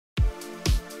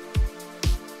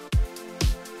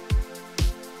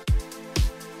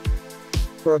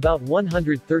For about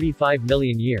 135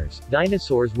 million years,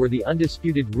 dinosaurs were the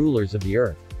undisputed rulers of the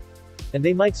Earth. And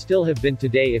they might still have been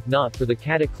today if not for the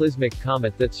cataclysmic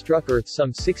comet that struck Earth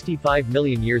some 65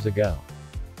 million years ago.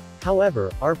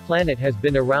 However, our planet has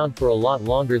been around for a lot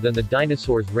longer than the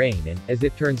dinosaurs' reign and, as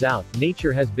it turns out,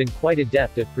 nature has been quite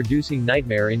adept at producing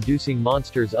nightmare-inducing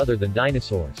monsters other than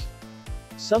dinosaurs.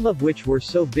 Some of which were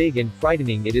so big and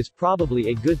frightening it is probably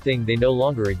a good thing they no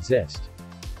longer exist.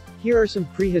 Here are some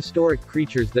prehistoric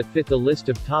creatures that fit the list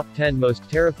of top 10 most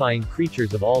terrifying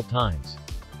creatures of all times.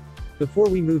 Before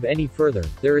we move any further,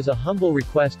 there is a humble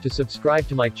request to subscribe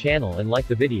to my channel and like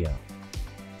the video.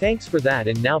 Thanks for that,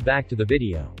 and now back to the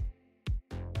video.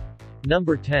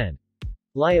 Number 10.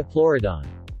 Liopeleurodon.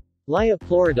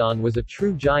 Liopeleurodon was a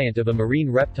true giant of a marine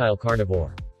reptile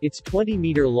carnivore. Its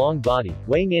 20-meter-long body,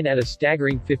 weighing in at a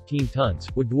staggering 15 tons,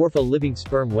 would dwarf a living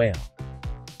sperm whale.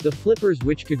 The flippers,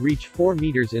 which could reach 4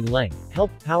 meters in length,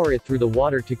 helped power it through the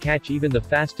water to catch even the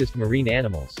fastest marine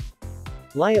animals.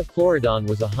 Liopeleurodon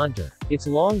was a hunter. Its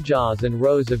long jaws and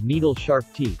rows of needle-sharp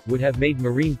teeth would have made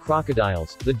marine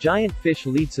crocodiles, the giant fish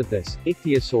Liopeleurodon,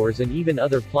 ichthyosaurs and even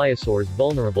other pliosaurs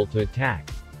vulnerable to attack.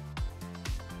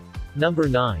 Number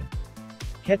 9.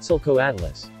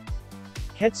 Quetzalcoatlus.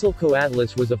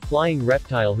 Quetzalcoatlus was a flying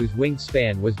reptile whose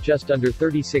wingspan was just under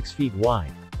 36 feet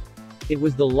wide. It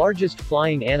was the largest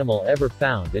flying animal ever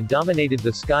found and dominated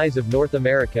the skies of North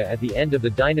America at the end of the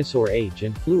dinosaur age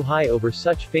and flew high over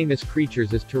such famous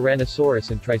creatures as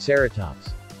Tyrannosaurus and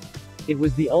Triceratops. It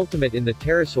was the ultimate in the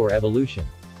pterosaur evolution.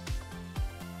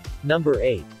 Number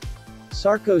 8.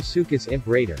 Sarcosuchus imp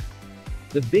raider.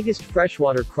 The biggest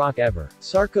freshwater croc ever,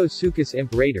 Sarcosuchus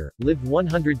imp raider, lived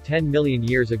 110 million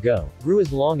years ago, grew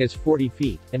as long as 40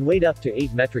 feet, and weighed up to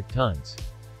 8 metric tons.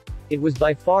 It was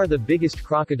by far the biggest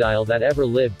crocodile that ever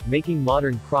lived, making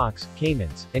modern crocs,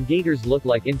 caimans, and gators look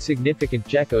like insignificant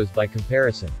geckos by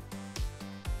comparison.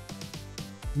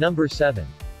 Number 7.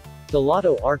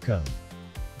 Thalattoarchon.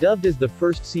 Dubbed as the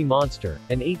first sea monster,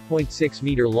 an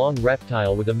 8.6-meter-long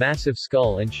reptile with a massive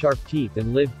skull and sharp teeth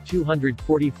and lived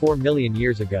 244 million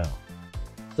years ago.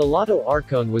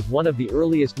 Thalattoarchon was one of the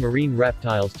earliest marine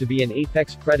reptiles to be an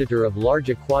apex predator of large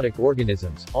aquatic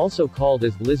organisms, also called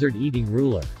as lizard-eating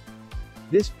ruler.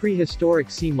 This prehistoric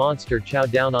sea monster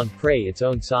chowed down on prey its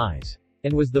own size.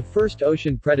 And was the first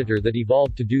ocean predator that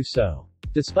evolved to do so.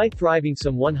 Despite thriving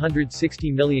some 160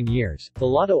 million years,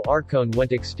 Thalattoarchon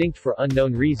went extinct for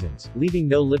unknown reasons, leaving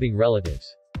no living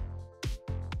relatives.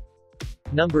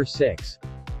 Number 6.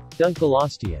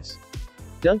 Dunkleosteus.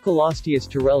 Dunkleosteus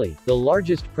torelli, the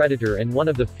largest predator and one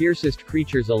of the fiercest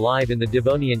creatures alive in the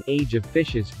Devonian age of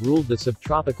fishes, ruled the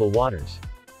subtropical waters.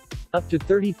 Up to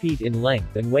 30 feet in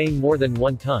length and weighing more than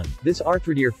 1 ton, this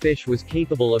arthrodeer fish was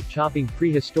capable of chopping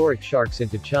prehistoric sharks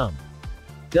into chum.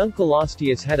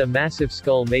 Dunkleosteus had a massive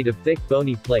skull made of thick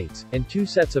bony plates, and 2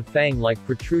 sets of fang-like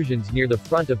protrusions near the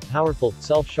front of powerful,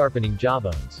 self-sharpening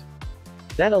jawbones.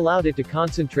 That allowed it to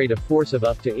concentrate a force of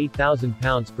up to 8,000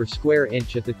 pounds per square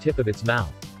inch at the tip of its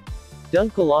mouth.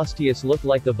 Dunkleosteus looked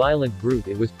like the violent brute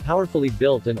it was, powerfully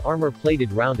built and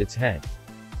armor-plated round its head.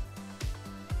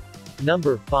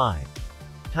 Number 5.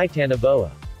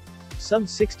 Titanoboa. Some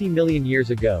 60 million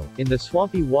years ago, in the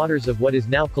swampy waters of what is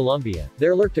now Colombia,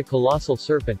 there lurked a colossal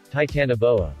serpent,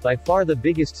 Titanoboa, by far the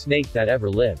biggest snake that ever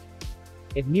lived.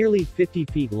 At nearly 50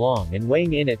 feet long and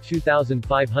weighing in at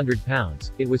 2,500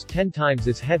 pounds, it was 10 times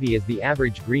as heavy as the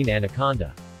average green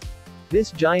anaconda.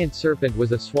 This giant serpent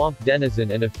was a swamp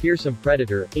denizen and a fearsome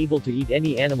predator, able to eat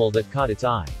any animal that caught its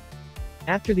eye.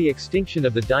 After the extinction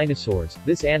of the dinosaurs,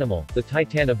 this animal, the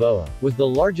Titanoboa, was the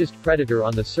largest predator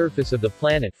on the surface of the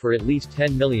planet for at least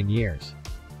 10 million years.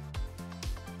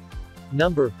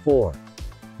 Number 4.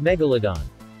 Megalodon.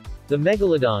 The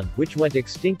Megalodon, which went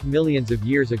extinct millions of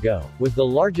years ago, was the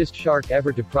largest shark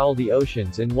ever to prowl the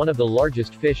oceans and one of the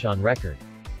largest fish on record.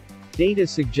 Data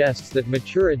suggests that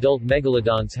mature adult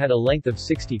megalodons had a length of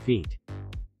 60 feet.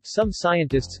 Some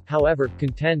scientists, however,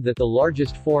 contend that the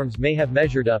largest forms may have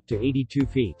measured up to 82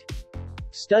 feet.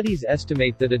 Studies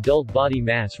estimate that adult body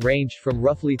mass ranged from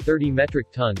roughly 30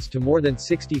 metric tons to more than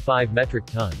 65 metric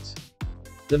tons.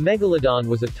 The Megalodon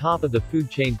was a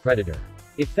top-of-the-food-chain predator.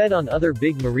 It fed on other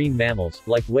big marine mammals,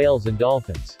 like whales and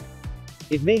dolphins.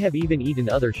 It may have even eaten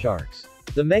other sharks.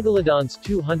 The Megalodon's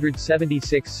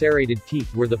 276 serrated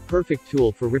teeth were the perfect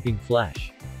tool for ripping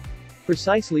flesh.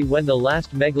 Precisely when the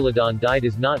last Megalodon died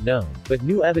is not known, but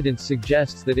new evidence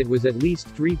suggests that it was at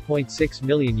least 3.6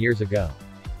 million years ago.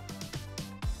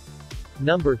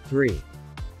 Number 3.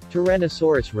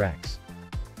 Tyrannosaurus rex.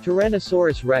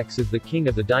 Tyrannosaurus rex is the king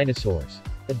of the dinosaurs.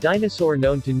 A dinosaur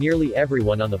known to nearly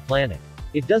everyone on the planet.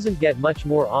 It doesn't get much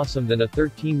more awesome than a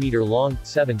 13-meter-long,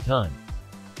 7-ton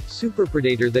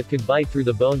superpredator that could bite through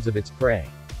the bones of its prey.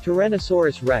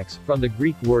 Tyrannosaurus rex, from the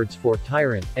Greek words for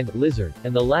tyrant and lizard,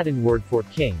 and the Latin word for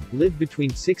king, lived between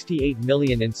 68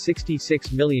 million and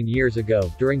 66 million years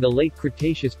ago. During the late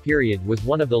Cretaceous period, was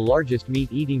one of the largest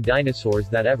meat-eating dinosaurs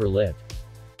that ever lived.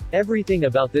 Everything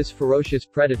about this ferocious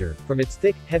predator, from its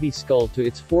thick, heavy skull to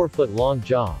its 4-foot-long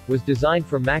jaw, was designed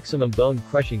for maximum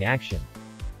bone-crushing action.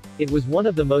 It was one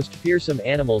of the most fearsome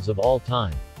animals of all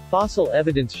time. Fossil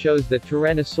evidence shows that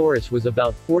Tyrannosaurus was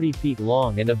about 40 feet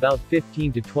long and about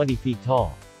 15 to 20 feet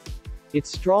tall. Its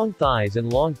strong thighs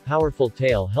and long, powerful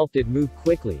tail helped it move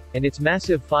quickly, and its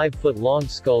massive 5-foot-long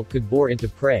skull could bore into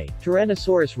prey.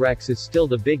 Tyrannosaurus rex is still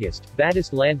the biggest,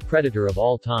 baddest land predator of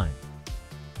all time.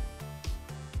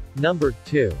 Number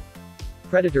 2.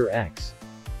 Predator X.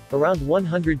 Around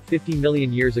 150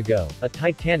 million years ago, a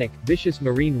titanic, vicious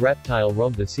marine reptile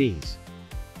roamed the seas.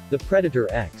 The Predator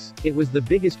X. It was the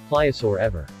biggest pliosaur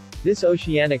ever. This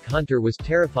oceanic hunter was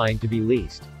terrifying to be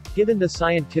least. Given the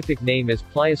scientific name as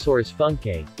Pliosaurus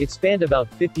funkei, it spanned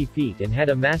about 50 feet and had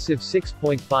a massive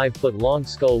 6.5-foot-long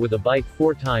skull with a bite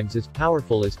 4 times as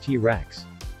powerful as T-Rex.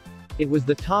 It was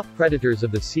the top predators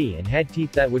of the sea and had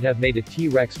teeth that would have made a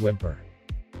T-Rex whimper.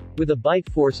 With a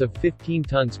bite force of 15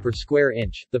 tons per square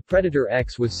inch, the Predator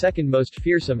X was second most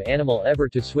fearsome animal ever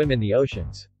to swim in the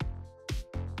oceans.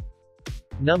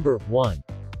 Number 1.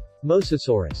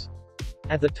 Mosasaurus.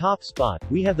 At the top spot,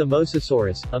 we have the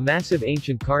Mosasaurus, a massive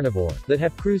ancient carnivore, that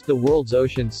have cruised the world's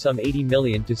oceans some 80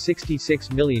 million to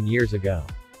 66 million years ago.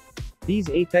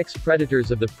 These apex predators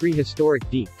of the prehistoric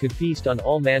deep could feast on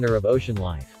all manner of ocean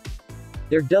life.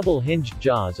 Their double-hinged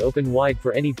jaws open wide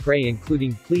for any prey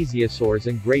including plesiosaurs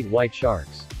and great white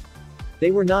sharks. They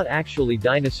were not actually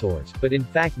dinosaurs, but in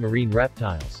fact marine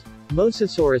reptiles.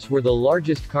 Mosasaurus were the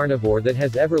largest carnivore that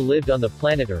has ever lived on the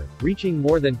planet Earth, reaching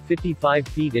more than 55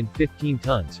 feet and 15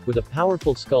 tons, with a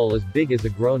powerful skull as big as a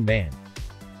grown man.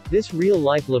 This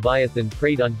real-life leviathan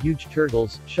preyed on huge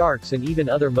turtles, sharks and even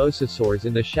other mosasaurs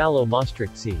in the shallow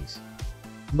Maastricht seas.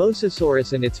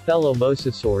 Mosasaurus and its fellow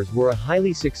mosasaurs were a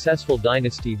highly successful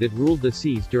dynasty that ruled the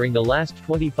seas during the last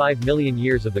 25 million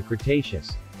years of the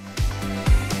Cretaceous.